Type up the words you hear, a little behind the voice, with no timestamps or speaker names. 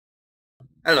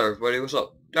Hello everybody, what's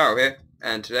up? Daryl here,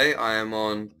 and today I am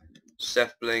on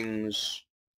sethblings'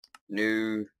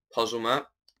 new puzzle map,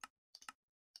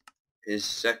 his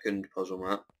second puzzle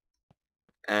map,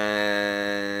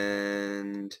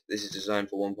 and this is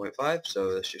designed for 1.5, so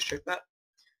let's just check that.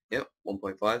 Yep,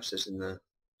 1.5 says in the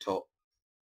top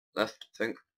left, I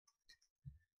think.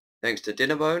 Thanks to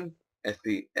Dinnerbone,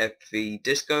 FV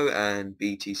Disco, and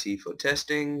BTC for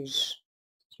testings.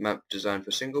 Map designed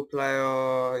for single player,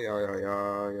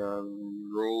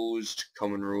 rules,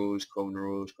 common rules.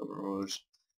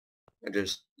 I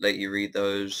just let you read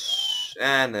those,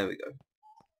 and there we go.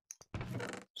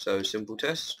 So simple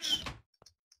tests.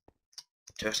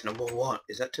 Test number 1.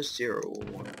 Is that test 0 or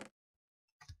 1?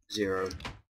 0.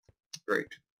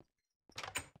 Great.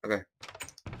 Okay.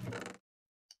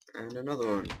 And another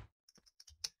one.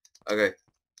 Okay.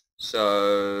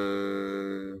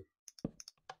 So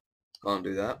can't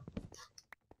do that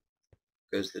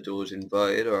because the door's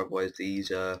inverted, or otherwise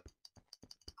these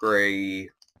grey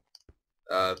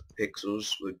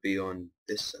pixels would be on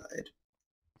this side.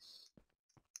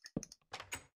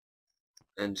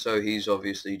 And so he's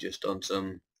obviously just done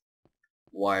some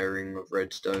wiring of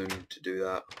redstone to do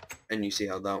that. And you see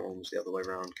how that one was the other way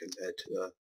around compared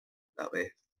to that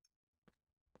way.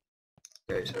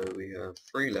 Okay, so we have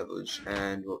 3 levels,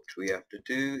 and what we have to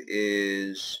do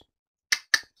is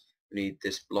we need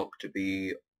this block to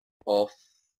be off,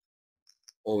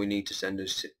 or we need to send a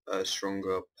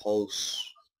stronger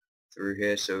pulse through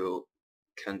here, so it'll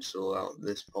cancel out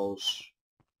this pulse,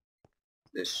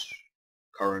 this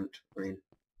current, I mean.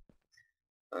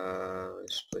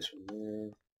 Let's place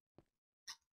one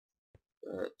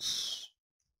there. Let's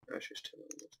just turn on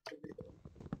this.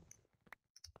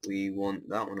 We want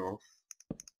that one off.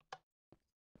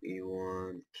 We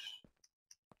want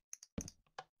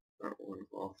that one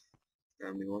off.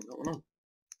 And we want that one on.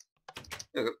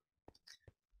 There we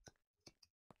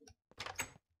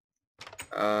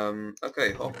go.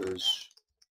 Okay, hoppers.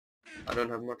 I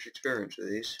don't have much experience with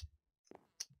these.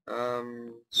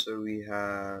 So we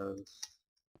have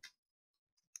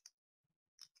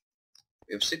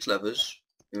 6 levers.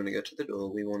 We want to go to the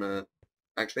door. We want to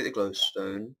activate the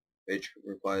glowstone, which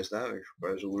requires that, which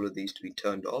requires all of these to be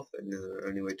turned off, and the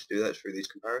only way to do that is through these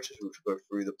comparators, which will go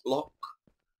through the block.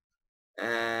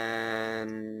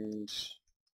 And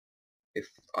if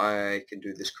I can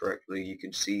do this correctly, you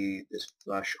can see this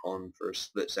flash on for a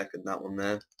split second, that one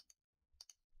there.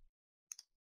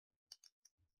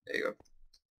 There you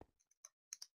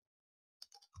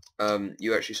go.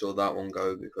 You actually saw that one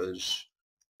go because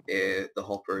the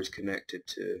hopper is connected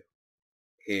to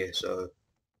here, so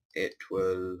it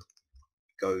will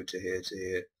go to here,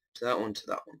 to that one, to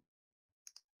that one.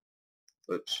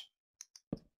 Oops.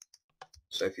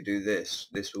 So if you do this,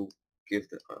 this will give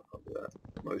the, I can't do that,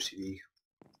 OCD.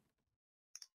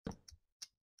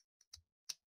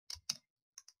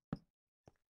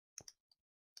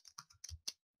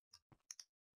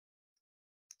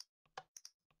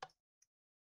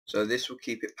 So this will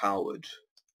keep it powered,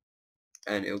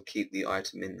 and it'll keep the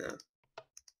item in there.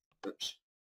 Oops.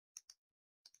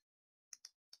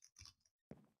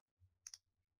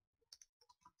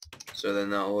 So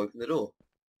then that will open the door.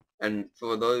 And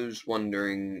for those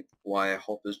wondering why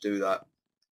hoppers do that,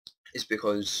 it's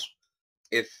because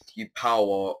if you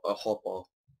power a hopper,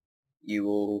 you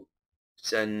will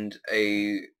send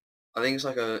I think it's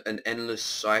like an endless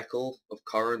cycle of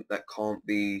current that can't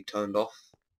be turned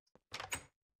off.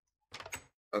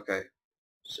 Okay,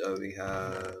 so we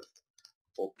have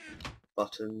 4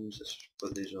 buttons. Let's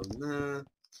put these on there.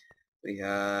 We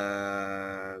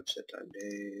have set time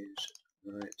days, set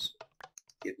time nights,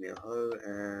 give me a hoe,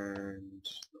 and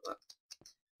that.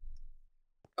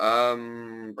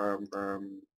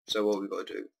 So what we got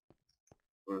to do?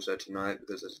 We want to set tonight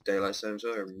because there's a daylight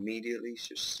sensor. Immediately,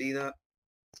 just see that.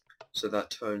 So that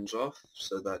turns off.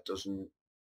 So that doesn't.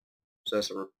 So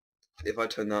that's if I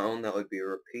turn that on, that would be a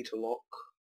repeater lock.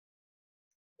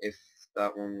 If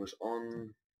that one was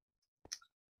on,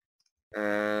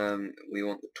 we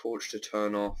want the torch to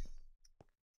turn off.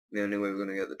 The only way we're going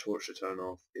to get the torch to turn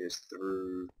off is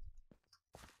through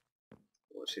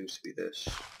what seems to be this.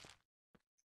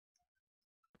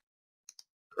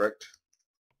 Correct?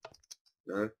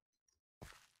 No?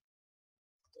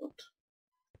 What?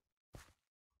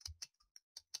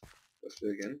 Let's do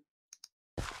it again.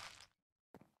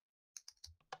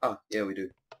 Ah, yeah, we do.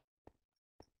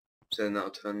 So then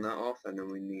that'll turn that off, and then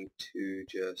we need to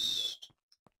just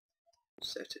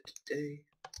set it to day,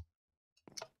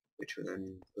 which will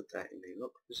then put that in a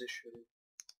lock position.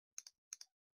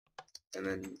 And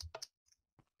then,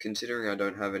 considering I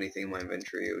don't have anything in my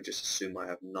inventory, it will just assume I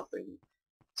have nothing.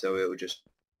 So it will just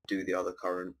do the other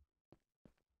current.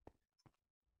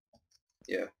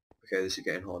 Yeah. Okay, this is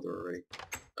getting harder already.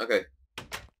 Okay.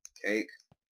 Cake.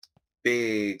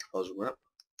 Big puzzle map.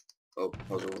 Oh,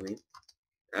 puzzle I mean.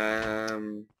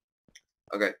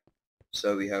 Okay.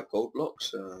 So we have gold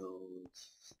blocks.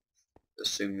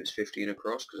 Assume it's 15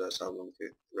 across, because that's how long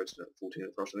redstone 14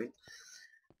 across, I mean.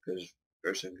 Because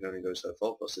redstone can only go so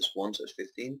far, plus this one, so it's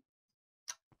 15.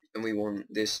 And we want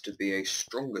this to be a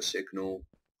stronger signal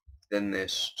than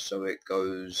this, so it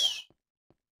goes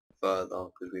further,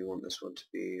 because we want this one to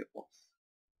be off.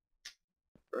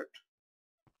 Correct?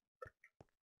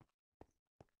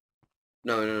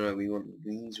 No, we want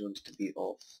these ones to be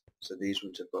off. So these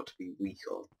ones have got to be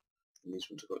weaker, and these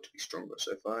ones have got to be stronger.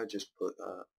 So if I just put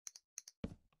that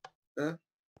there.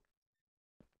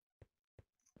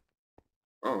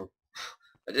 Oh,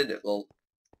 I did it, lol.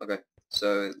 Okay,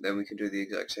 so then we can do the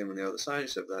exact same on the other side,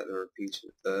 except that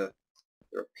the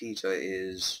repeater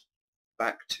is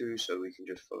back 2, so we can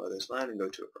just follow this line and go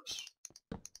 2 across.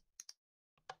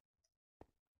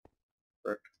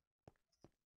 Correct?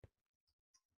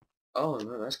 Oh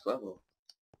no, that's clever.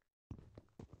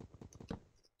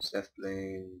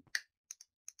 Sethbling.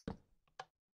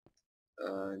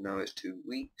 Now it's too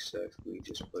weak, so if we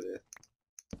just put it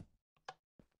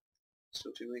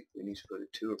still too weak, we need to put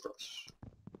it 2 across.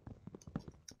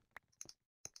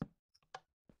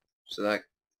 So that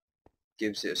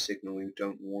gives it a signal. We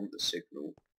don't want the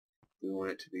signal. We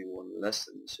want it to be one less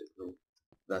than the signal.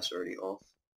 That's already off.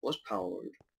 What's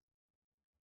powered?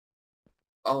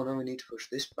 Oh no, we need to push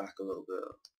this back a little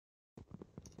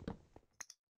bit.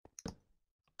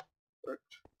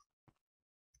 Correct.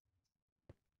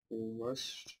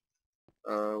 Almost.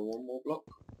 One more block.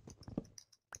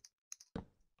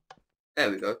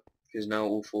 There we go. Because now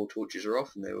all 4 torches are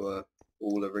off, and they were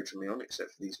all originally on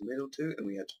except for these middle 2, and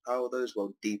we had to power those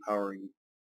while depowering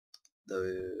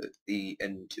the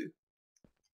end 2.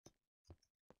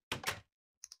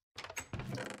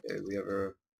 Okay, we have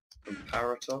a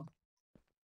comparator.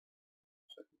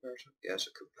 Yes,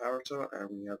 a comparator, and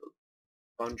we have a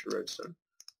bunch of redstone.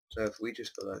 So if we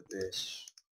just go like this,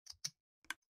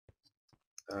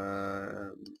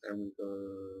 and we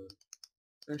go,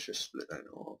 let's just split that in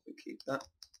half and keep that.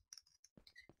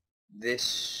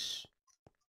 This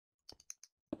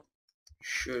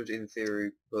should, in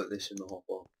theory, put this in the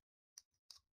hopper.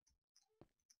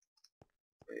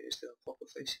 Wait, is the hopper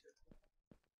facing it?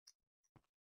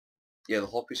 Yeah, the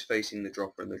hopper's facing the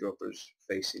dropper, and the dropper's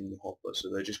facing the hopper, so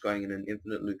they're just going in an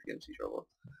infinite loop against each other.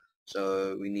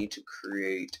 So we need to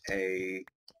create a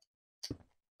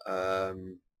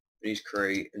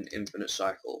an infinite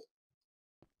cycle,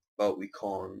 but we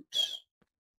can't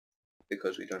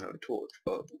because we don't have a torch.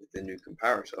 But with the new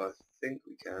comparator, I think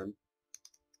we can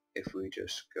if we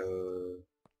just go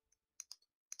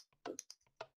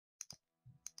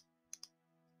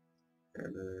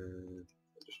and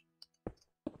just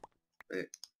wait.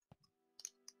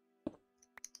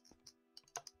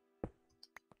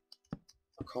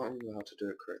 I can't remember how to do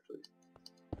it correctly.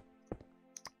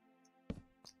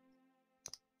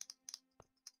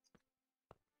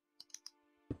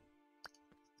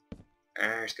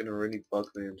 It's gonna really bug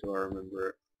me until I remember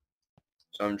it.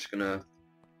 So I'm just gonna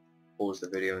pause the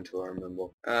video until I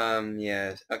remember.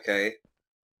 Yeah, okay.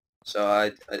 So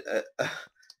I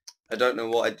don't know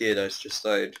what I did. I just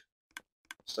started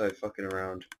fucking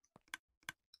around,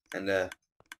 and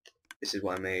this is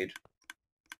what I made.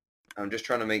 I'm just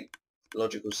trying to make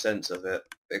logical sense of it,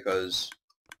 because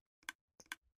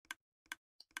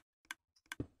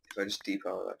if I just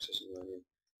depower access and learning.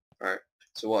 Alright,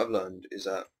 so what I've learned is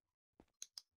that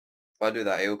if I do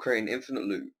that, it will create an infinite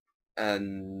loop,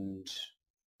 and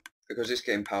because it's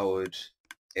getting powered,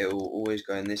 it will always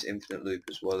go in this infinite loop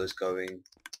as well as going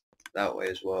that way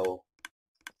as well.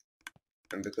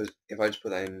 And because if I just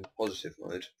put that in positive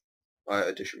mode,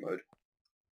 addition mode,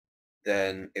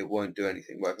 then it won't do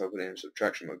anything. But if I put it in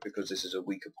subtraction mode, because this is a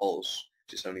weaker pulse,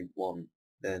 just only 1,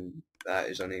 then that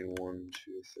is only 1,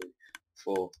 2, 3,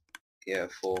 4. Yeah,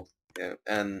 4. Yeah,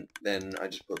 and then I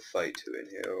just put 32 in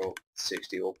here, or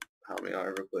 60, or how many I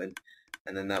ever put in,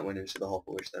 and then that went into the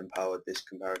hopper, which then powered this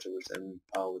comparator, which then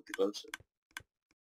powered the glowstone.